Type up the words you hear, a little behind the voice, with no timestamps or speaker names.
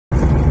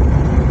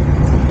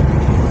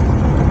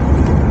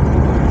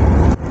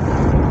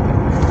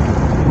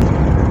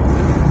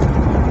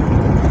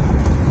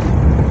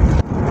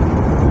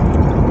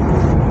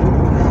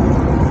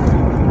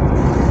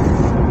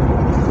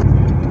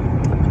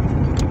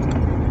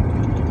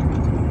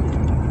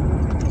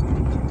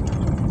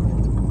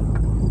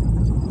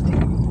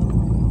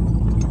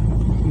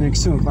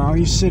next to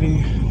Value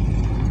City.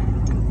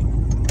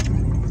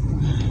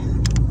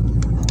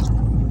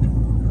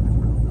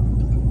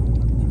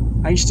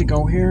 I used to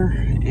go here,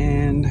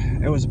 and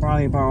it was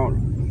probably about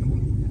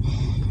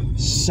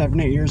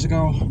 7-8 years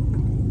ago,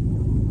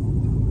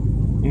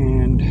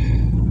 and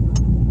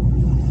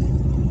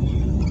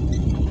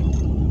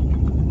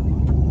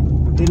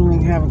didn't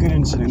really have a good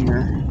incident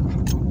here,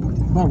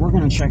 but we're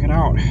gonna check it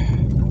out.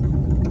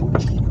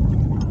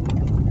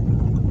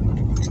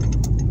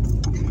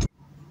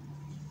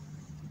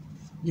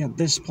 Yeah,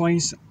 this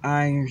place,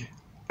 I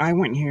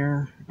went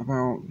here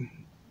about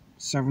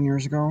 7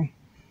 years ago,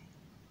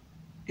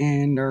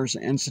 and there's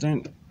an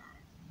incident.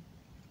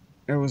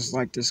 It was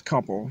like this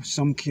couple,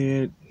 some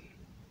kid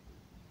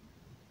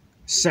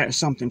said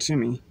something to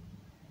me,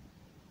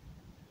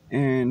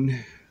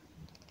 and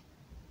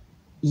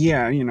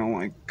yeah, you know,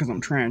 like, because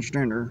I'm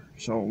transgender,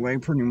 so they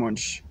pretty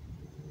much,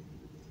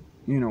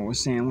 you know,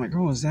 was saying like,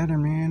 oh, is that a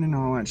man, and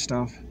all that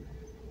stuff.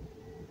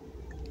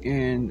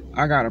 And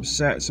I got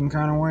upset some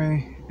kind of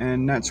way,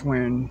 and that's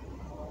when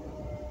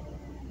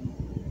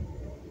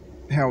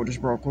hell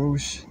just broke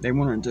loose. They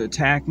wanted to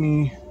attack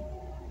me.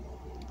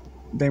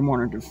 They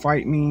wanted to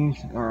fight me.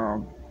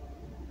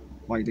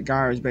 Like, the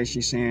guy was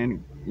basically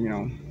saying, you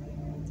know,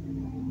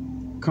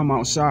 come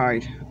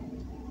outside,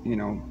 you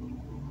know,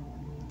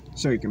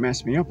 so you can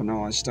mess me up and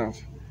all that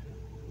stuff.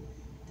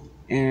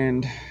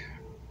 And,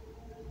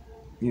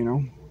 you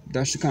know,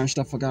 that's the kind of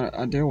stuff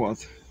I deal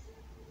with.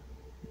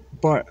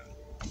 But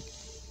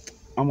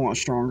I'm a lot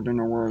stronger than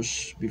I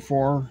was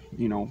before,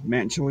 you know,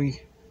 mentally.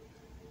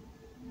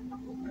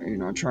 You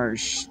know,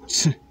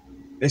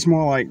 it's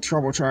more like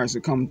trouble tries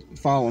to come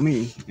follow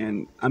me,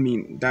 and I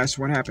mean, that's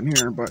what happened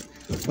here. But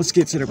let's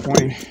get to the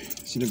point.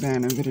 It's an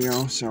abandoned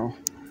video, so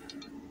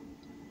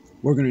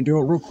we're gonna do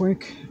it real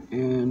quick.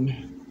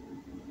 And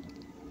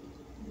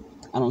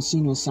I don't see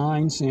no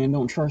sign saying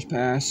don't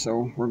trespass,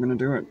 so we're gonna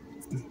do it.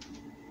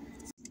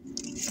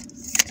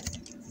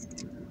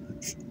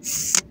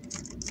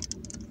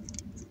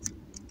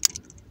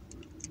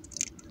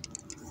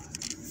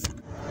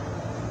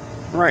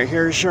 Right,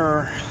 here's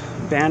your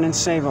abandoned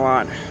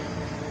Save-A-Lot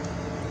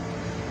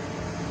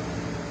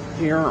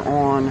here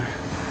on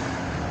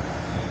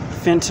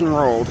Fenton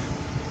Rd.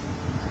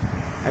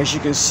 As you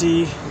can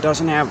see, it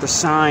doesn't have the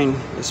sign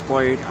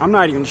displayed. I'm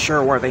not even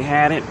sure where they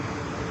had it.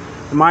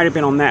 It might have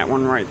been on that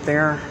one right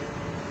there.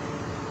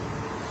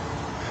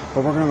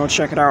 But we're gonna go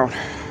check it out.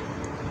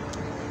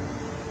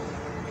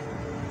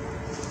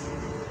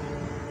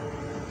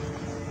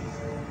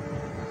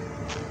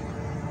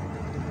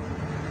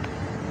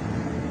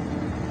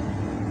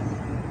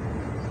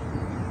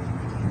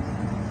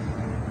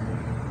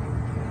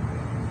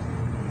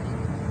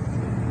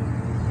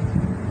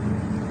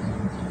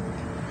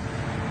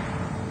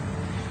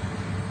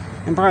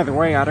 And by the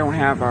way, I don't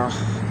have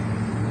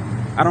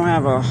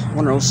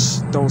one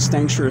of those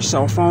things for your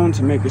cell phone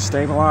to make it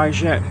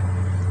stabilize yet.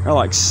 They're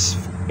like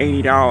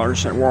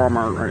 $80 at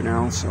Walmart right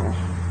now, so.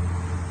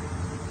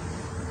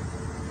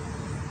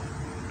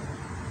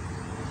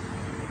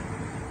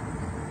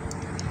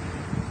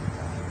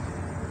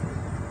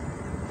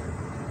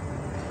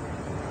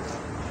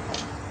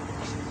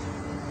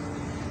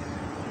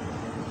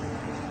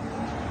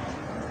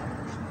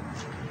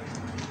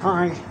 All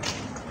right.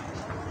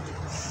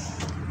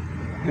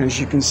 As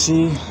you can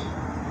see,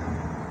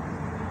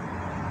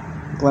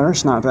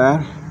 glare's not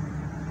bad.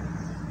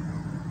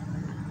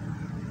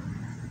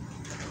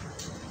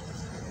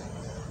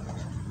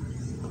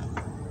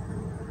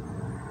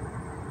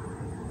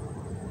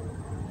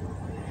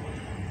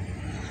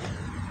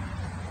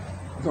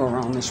 Go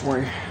around this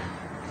way.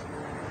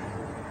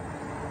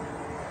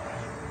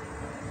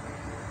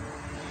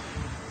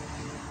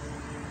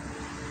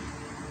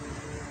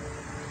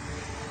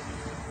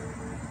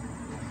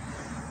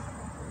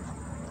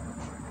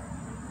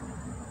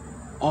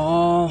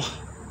 All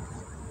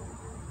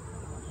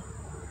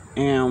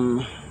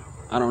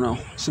I don't know,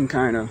 some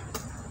kind of,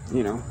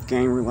 you know,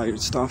 gang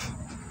related stuff.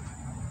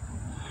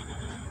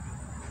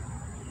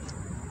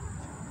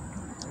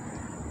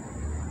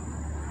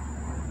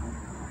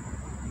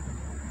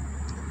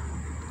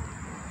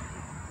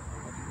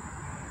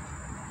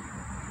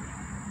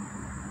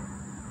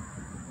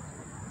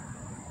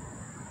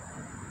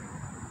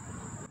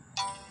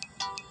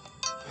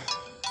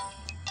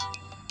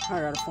 I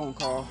got a phone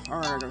call.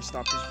 Alright, I gotta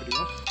stop this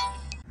video.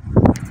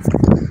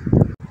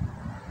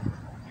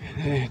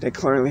 They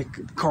clearly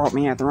called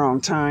me at the wrong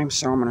time,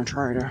 so I'm gonna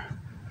try to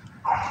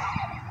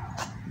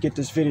get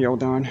this video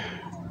done.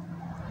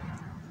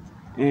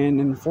 And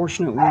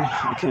unfortunately,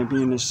 I can't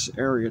be in this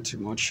area too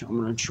much. I'm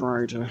gonna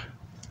try to,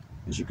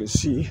 as you can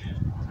see,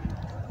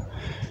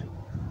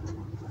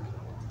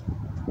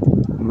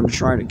 I'm gonna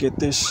try to get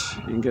this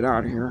and get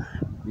out of here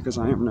because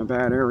I am in a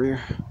bad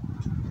area.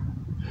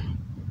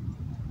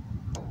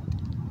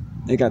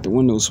 They got the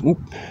windows. Whoop.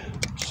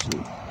 So,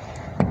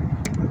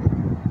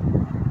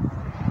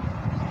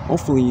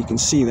 hopefully you can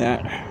see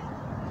that.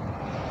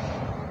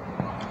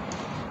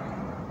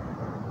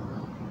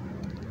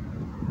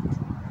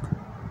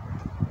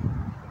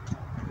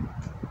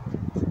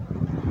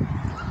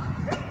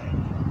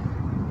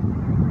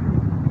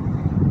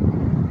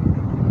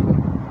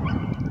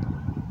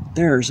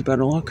 There's a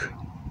better look.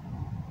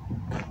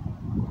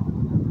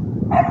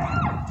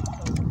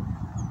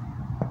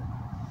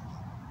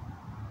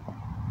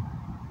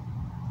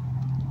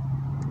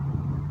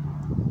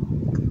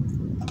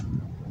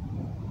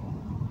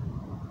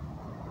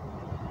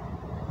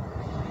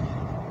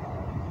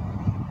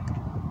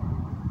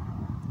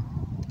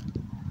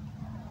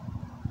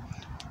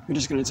 We're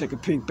just going to take a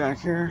peek back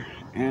here,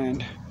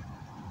 and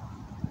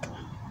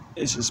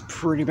this is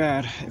pretty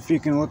bad. If you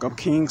can look up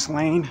Kings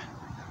Lane,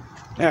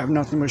 they have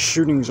nothing but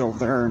shootings over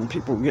there and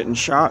people getting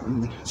shot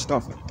and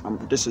stuff.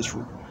 This is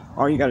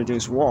all you got to do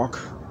is walk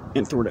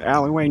in through the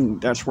alleyway, and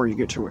that's where you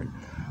get to it.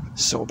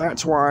 So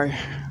that's why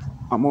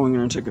I'm only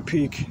going to take a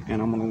peek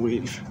and I'm going to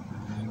leave.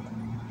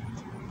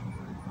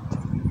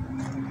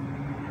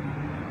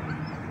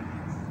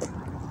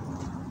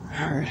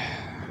 All right.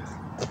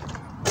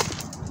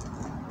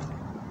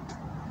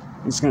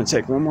 I'm just going to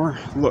take one more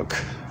look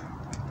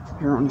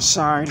here on the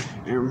side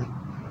and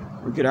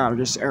we'll get out of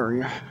this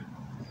area.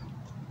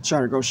 Try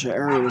to go to the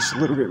area that's a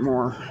little bit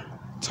more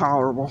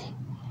tolerable.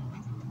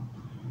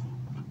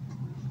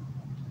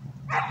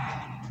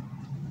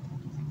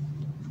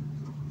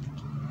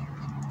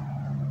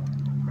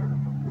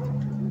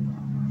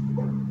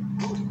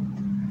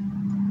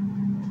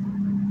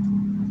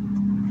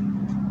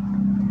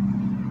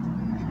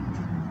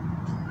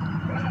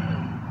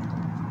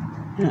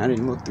 I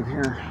didn't look through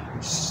here.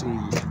 Let's see.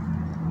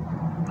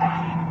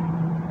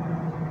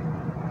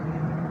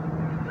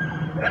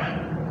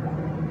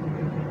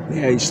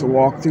 Yeah, I used to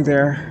walk through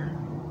there.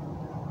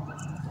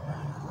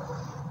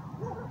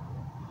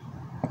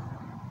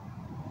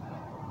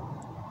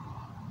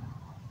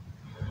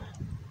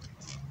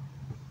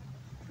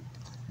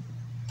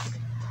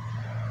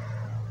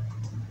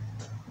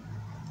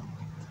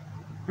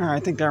 Alright, I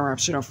think that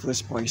wraps it up for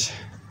this place.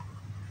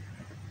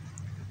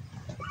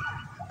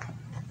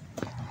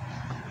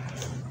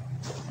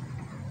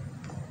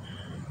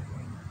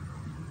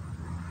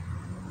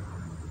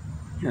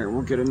 Here,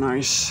 we'll get a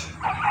nice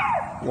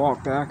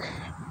walk back.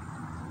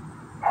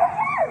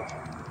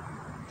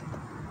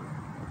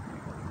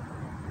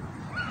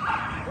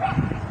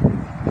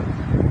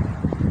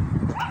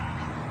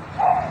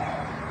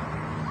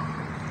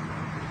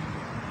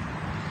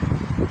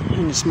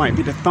 And this might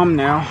be the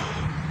thumbnail.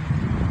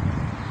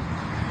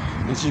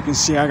 As you can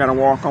see, I gotta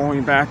walk all the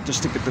way back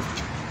just to get the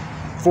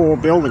full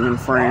building in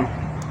frame.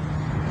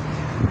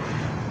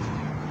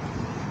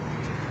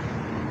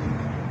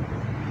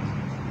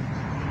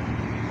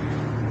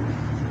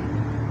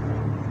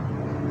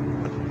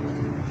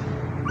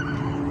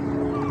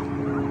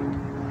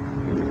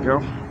 Go.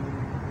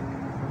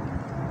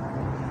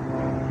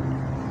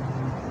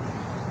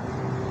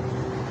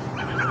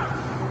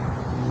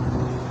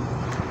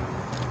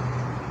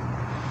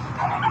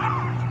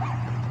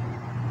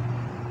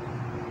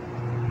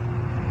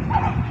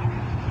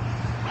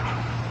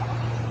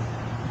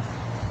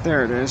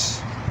 There it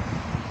is.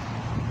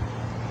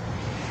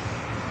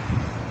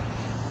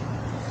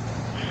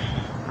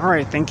 All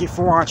right, thank you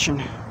for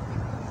watching.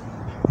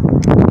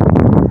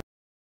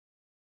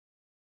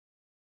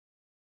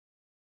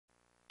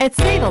 At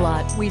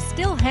Save-A-Lot, we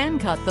still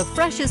hand-cut the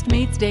freshest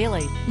meats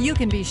daily. You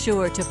can be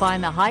sure to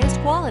find the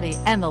highest quality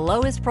and the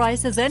lowest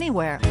prices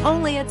anywhere,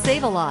 only at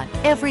Save-A-Lot.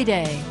 Every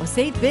day,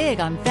 save big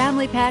on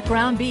Family Pack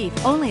ground beef,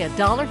 only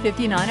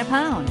 $1.59 a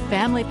pound.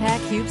 Family Pack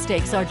cube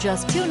steaks are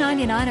just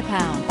 $2.99 a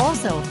pound.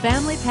 Also,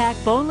 Family Pack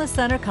boneless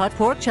center-cut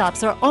pork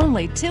chops are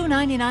only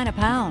 $2.99 a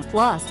pound.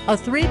 Plus, a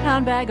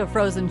 3-pound bag of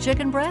frozen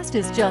chicken breast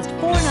is just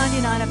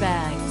 $4.99 a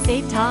bag.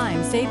 Save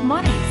time, save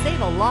money,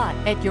 save a lot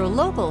at your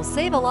local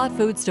Save-A-Lot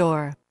food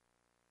store.